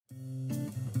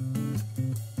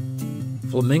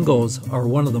Flamingos are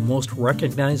one of the most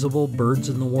recognizable birds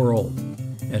in the world,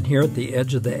 and here at the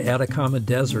edge of the Atacama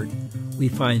Desert, we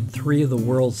find 3 of the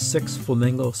world's 6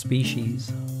 flamingo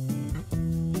species.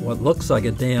 What looks like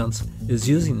a dance is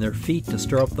using their feet to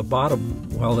stir up the bottom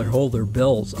while they hold their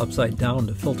bills upside down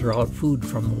to filter out food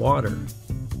from the water.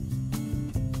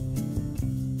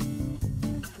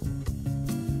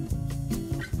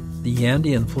 The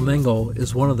Andean flamingo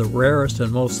is one of the rarest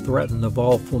and most threatened of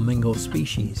all flamingo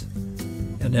species,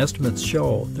 and estimates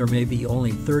show there may be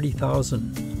only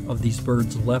 30,000 of these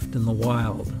birds left in the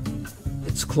wild.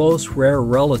 Its close, rare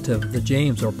relative, the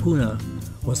James or Puna,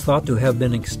 was thought to have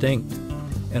been extinct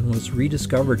and was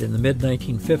rediscovered in the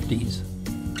mid-1950s.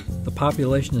 The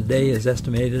population today is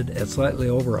estimated at slightly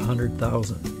over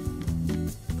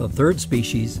 100,000. The third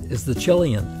species is the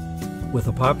Chilean, with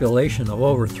a population of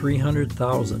over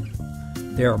 300,000.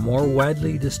 They are more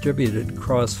widely distributed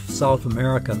across South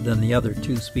America than the other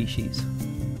 2 species.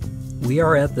 We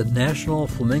are at the National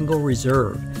Flamingo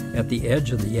Reserve at the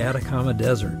edge of the Atacama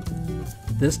Desert.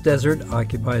 This desert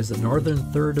occupies the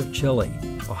northern third of Chile,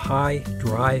 a high,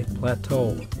 dry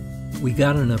plateau. We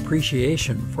got an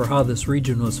appreciation for how this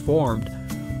region was formed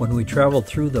when we traveled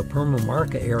through the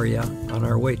Purmamarca area on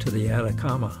our way to the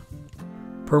Atacama.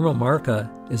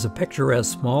 Purmamarca is a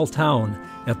picturesque small town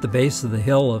at the base of the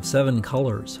Hill of 7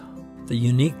 Colors. The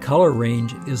unique color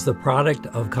range is the product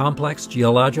of complex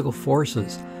geological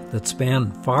forces that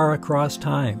span far across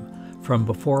time, from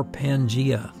before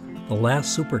Pangaea, the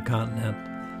last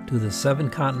supercontinent, to the 7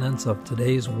 continents of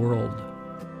today's world.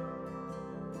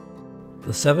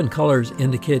 The 7 colors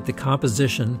indicate the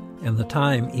composition and the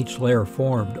time each layer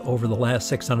formed over the last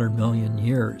 600 million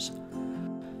years.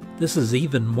 This is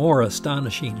even more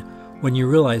astonishing when you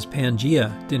realize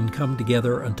Pangaea didn't come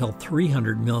together until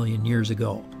 300 million years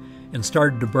ago and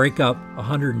started to break up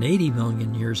 180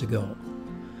 million years ago.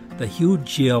 The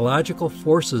huge geological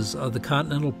forces of the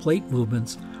continental plate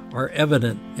movements are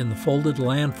evident in the folded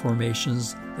land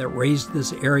formations that raised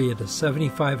this area to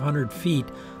 7,500 feet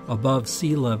above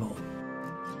sea level.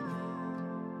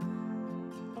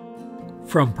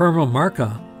 From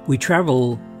Purmamarca, we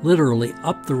travel literally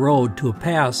up the road to a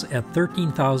pass at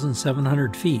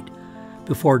 13,700 feet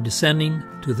before descending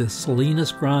to the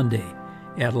Salinas Grande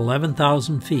at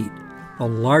 11,000 feet, the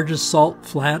largest salt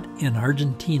flat in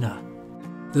Argentina.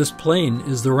 This plain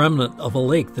is the remnant of a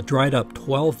lake that dried up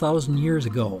 12,000 years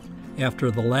ago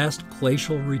after the last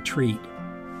glacial retreat.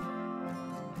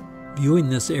 Viewing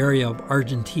this area of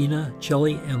Argentina,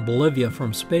 Chile, and Bolivia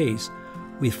from space,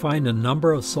 we find a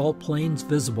number of salt plains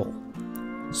visible.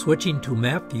 Switching to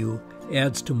map view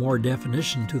adds to more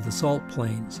definition to the salt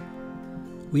plains.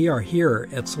 We are here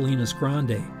at Salinas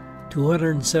Grande.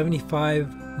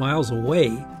 275 miles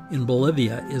away in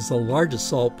Bolivia is the largest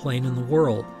salt plain in the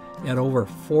world at over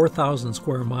 4,000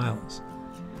 square miles.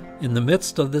 In the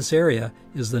midst of this area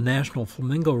is the National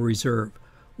Flamingo Reserve,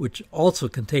 which also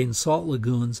contains salt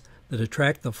lagoons that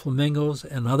attract the flamingos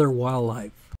and other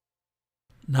wildlife.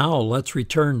 Now let's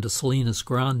return to Salinas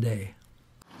Grande.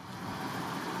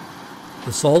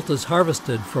 The salt is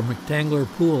harvested from rectangular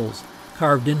pools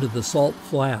carved into the salt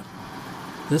flat.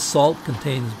 This salt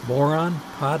contains boron,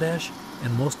 potash,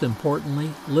 and most importantly,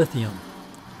 lithium.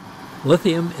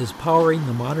 Lithium is powering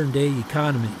the modern-day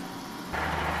economy.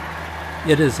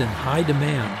 It is in high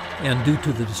demand, and due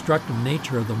to the destructive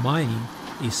nature of the mining,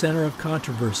 a center of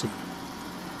controversy,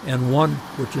 and one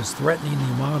which is threatening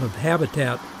the amount of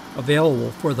habitat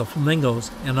available for the flamingos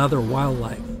and other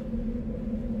wildlife.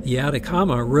 The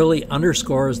Atacama really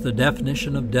underscores the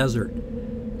definition of desert,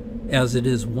 as it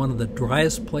is one of the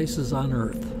driest places on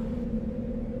Earth.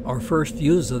 Our first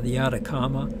views of the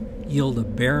Atacama yield a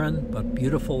barren but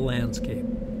beautiful landscape.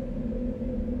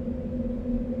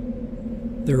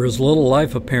 There is little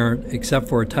life apparent except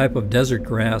for a type of desert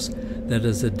grass that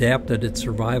has adapted its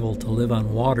survival to live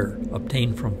on water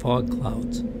obtained from fog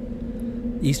clouds.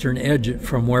 The eastern edge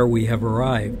from where we have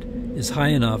arrived is high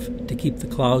enough to keep the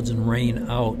clouds and rain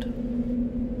out.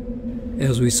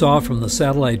 As we saw from the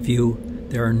satellite view,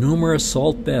 there are numerous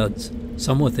salt beds,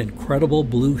 some with incredible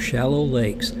blue shallow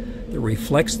lakes that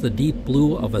reflects the deep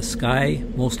blue of a sky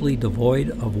mostly devoid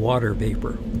of water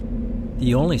vapor.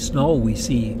 The only snow we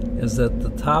see is at the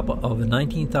top of a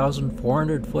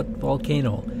 19,400-foot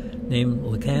volcano named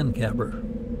Lecancaber.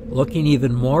 Looking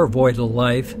even more void of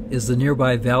life is the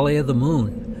nearby Valley of the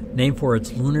Moon, named for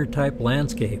its lunar-type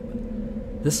landscape.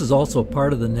 This is also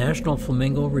part of the National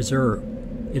Flamingo Reserve.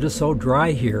 It is so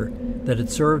dry here that it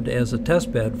served as a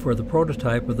testbed for the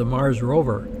prototype of the Mars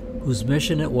rover, whose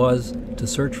mission it was to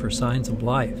search for signs of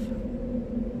life.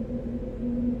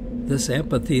 This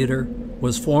amphitheater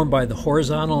was formed by the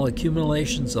horizontal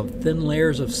accumulations of thin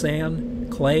layers of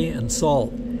sand, clay, and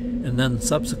salt, and then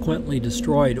subsequently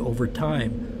destroyed over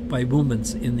time by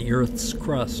movements in the Earth's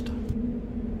crust.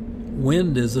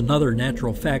 Wind is another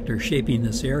natural factor shaping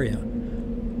this area,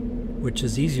 which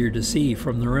is easier to see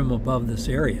from the rim above this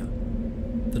area.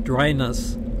 The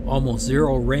dryness, almost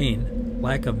zero rain,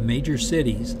 lack of major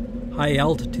cities, high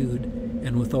altitude,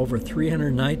 and with over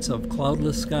 300 nights of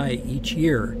cloudless sky each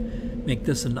year make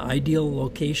this an ideal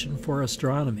location for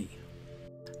astronomy.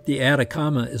 The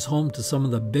Atacama is home to some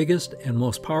of the biggest and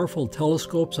most powerful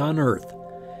telescopes on Earth,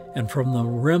 and from the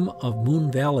rim of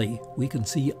Moon Valley we can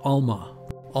see ALMA.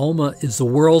 ALMA is the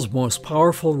world's most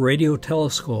powerful radio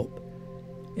telescope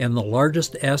and the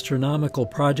largest astronomical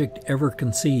project ever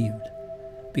conceived.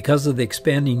 Because of the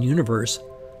expanding universe,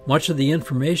 much of the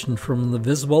information from the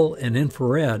visible and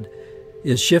infrared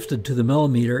is shifted to the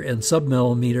millimeter and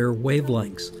submillimeter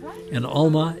wavelengths, and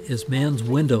ALMA is man's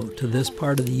window to this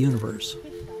part of the universe.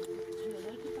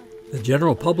 The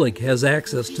general public has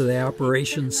access to the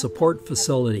Operations Support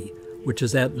Facility, which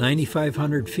is at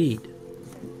 9,500 feet.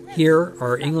 Here,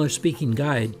 our English-speaking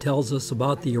guide tells us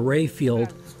about the array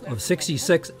field of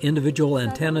 66 individual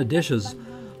antenna dishes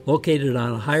located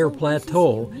on a higher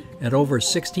plateau at over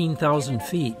 16,000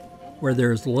 feet, where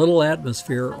there is little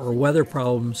atmosphere or weather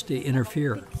problems to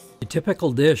interfere. A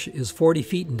typical dish is 40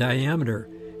 feet in diameter,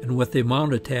 and with the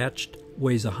amount attached,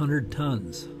 weighs 100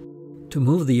 tons. To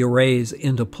move the arrays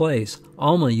into place,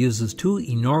 ALMA uses two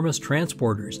enormous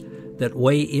transporters that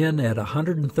weigh in at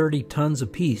 130 tons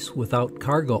apiece without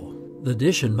cargo. The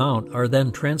dish and mount are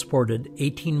then transported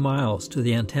 18 miles to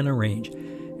the antenna range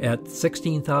at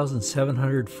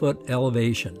 16,700 foot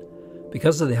elevation.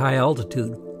 Because of the high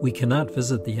altitude, we cannot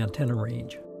visit the antenna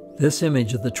range. This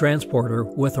image of the transporter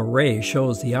with array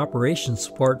shows the Operations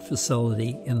Support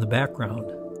Facility in the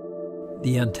background.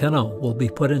 The antenna will be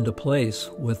put into place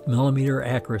with millimeter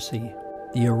accuracy.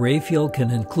 The array field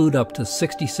can include up to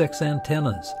 66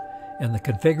 antennas, and the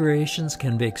configurations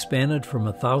can be expanded from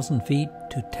 1,000 feet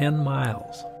to 10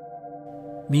 miles.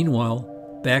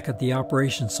 Meanwhile, back at the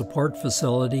Operations Support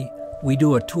Facility, we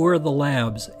do a tour of the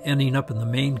labs, ending up in the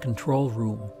main control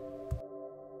room.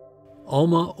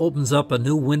 ALMA opens up a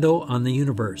new window on the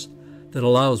universe that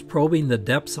allows probing the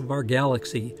depths of our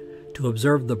galaxy to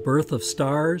observe the birth of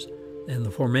stars and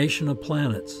the formation of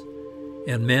planets,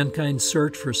 and mankind's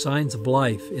search for signs of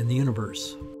life in the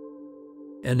universe.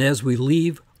 And as we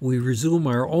leave, we resume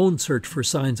our own search for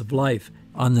signs of life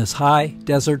on this high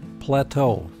desert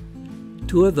plateau.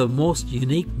 Two of the most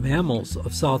unique mammals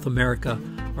of South America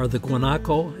are the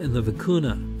guanaco and the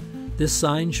vicuna. This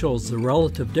sign shows the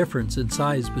relative difference in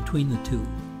size between the two.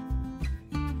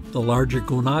 The larger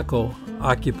guanaco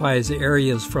occupies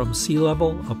areas from sea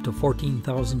level up to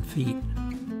 14,000 feet.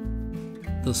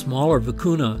 The smaller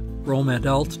vicuna roam at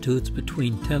altitudes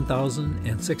between 10,000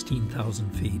 and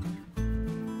 16,000 feet.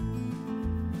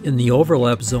 In the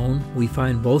overlap zone, we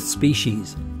find both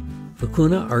species.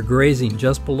 Vicuna are grazing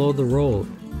just below the road,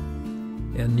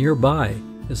 and nearby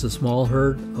is a small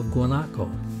herd of guanaco.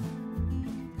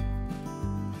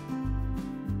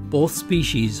 Both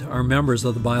species are members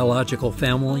of the biological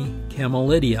family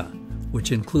Camelidae,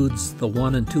 which includes the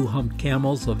 1- and 2-humped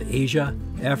camels of Asia,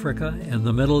 Africa, and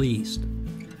the Middle East.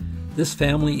 This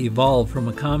family evolved from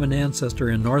a common ancestor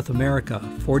in North America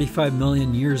 45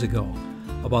 million years ago,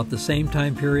 about the same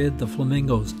time period the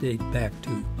flamingos date back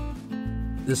to.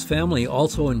 This family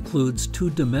also includes two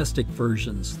domestic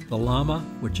versions, the llama,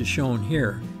 which is shown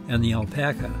here, and the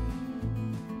alpaca.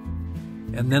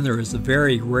 And then there is the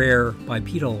very rare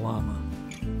bipedal llama.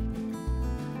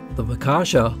 The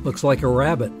vacacia looks like a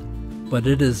rabbit, but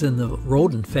it is in the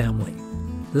rodent family.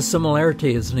 This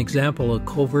similarity is an example of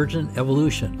convergent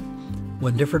evolution,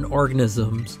 when different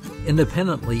organisms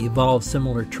independently evolve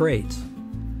similar traits.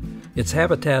 Its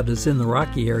habitat is in the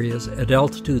rocky areas at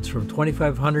altitudes from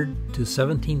 2,500 to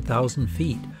 17,000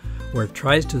 feet, where it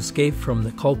tries to escape from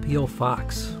the culpio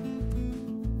fox.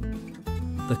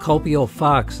 The culpio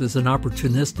fox is an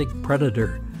opportunistic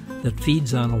predator that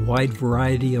feeds on a wide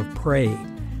variety of prey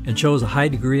and shows a high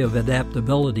degree of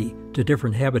adaptability to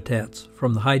different habitats,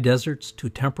 from the high deserts to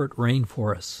temperate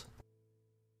rainforests.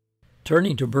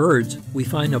 Turning to birds, we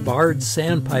find a barred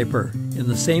sandpiper in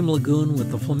the same lagoon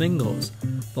with the flamingos.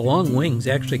 The long wings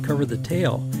actually cover the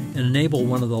tail and enable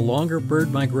one of the longer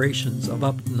bird migrations of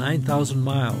up to 9,000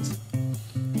 miles.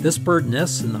 This bird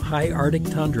nests in the high Arctic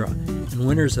tundra and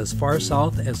winters as far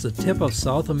south as the tip of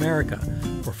South America,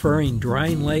 preferring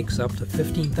drying lakes up to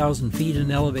 15,000 feet in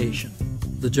elevation.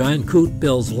 The giant coot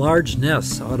builds large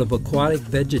nests out of aquatic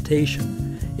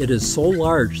vegetation. It is so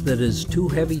large that it is too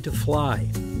heavy to fly.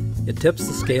 It tips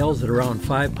the scales at around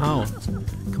 5 pounds.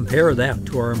 Compare that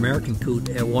to our American coot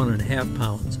at 1.5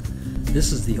 pounds.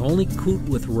 This is the only coot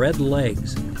with red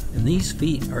legs, and these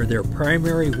feet are their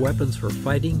primary weapons for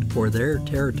fighting for their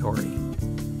territory.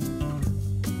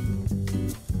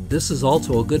 This is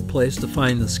also a good place to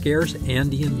find the scarce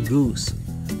Andean goose.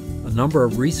 A number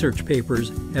of research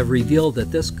papers have revealed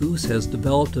that this goose has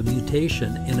developed a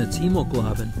mutation in its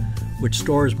hemoglobin, which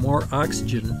stores more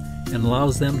oxygen and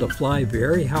allows them to fly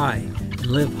very high and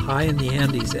live high in the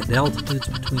Andes at altitudes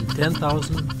between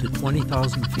 10,000 to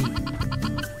 20,000 feet.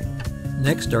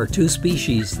 Next are two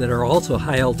species that are also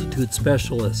high-altitude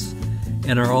specialists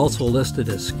and are also listed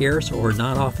as scarce or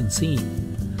not often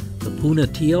seen: the Puna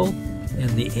teal and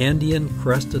the Andean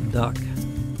crested duck.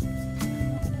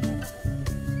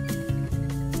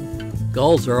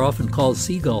 Gulls are often called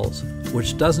seagulls,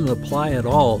 which doesn't apply at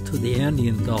all to the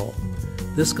Andean gull.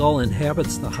 This gull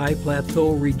inhabits the high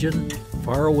plateau region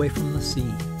far away from the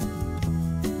sea.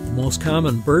 The most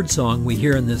common birdsong we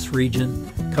hear in this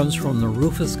region comes from the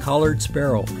rufous-collared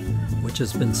sparrow, which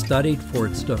has been studied for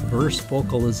its diverse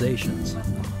vocalizations.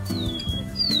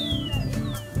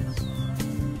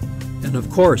 And of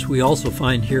course, we also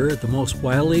find here the most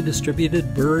widely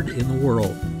distributed bird in the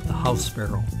world, the house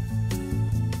sparrow.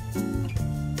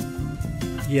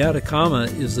 The Atacama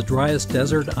is the driest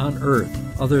desert on Earth,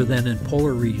 other than in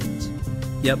polar regions.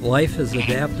 Yet life has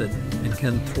adapted and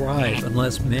can thrive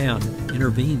unless man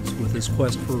intervenes with his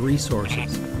quest for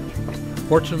resources.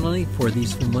 Fortunately for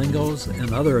these flamingos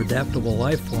and other adaptable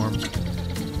life forms,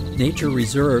 nature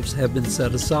reserves have been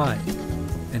set aside,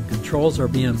 and controls are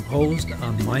being imposed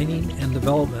on mining and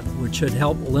development, which should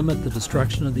help limit the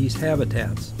destruction of these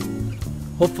habitats.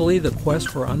 Hopefully, the quest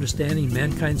for understanding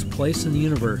mankind's place in the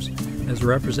universe, as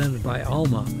represented by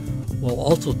ALMA, will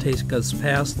also take us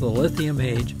past the lithium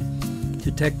age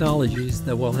to technologies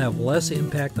that will have less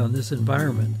impact on this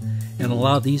environment and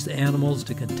allow these animals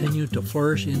to continue to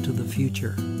flourish into the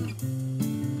future.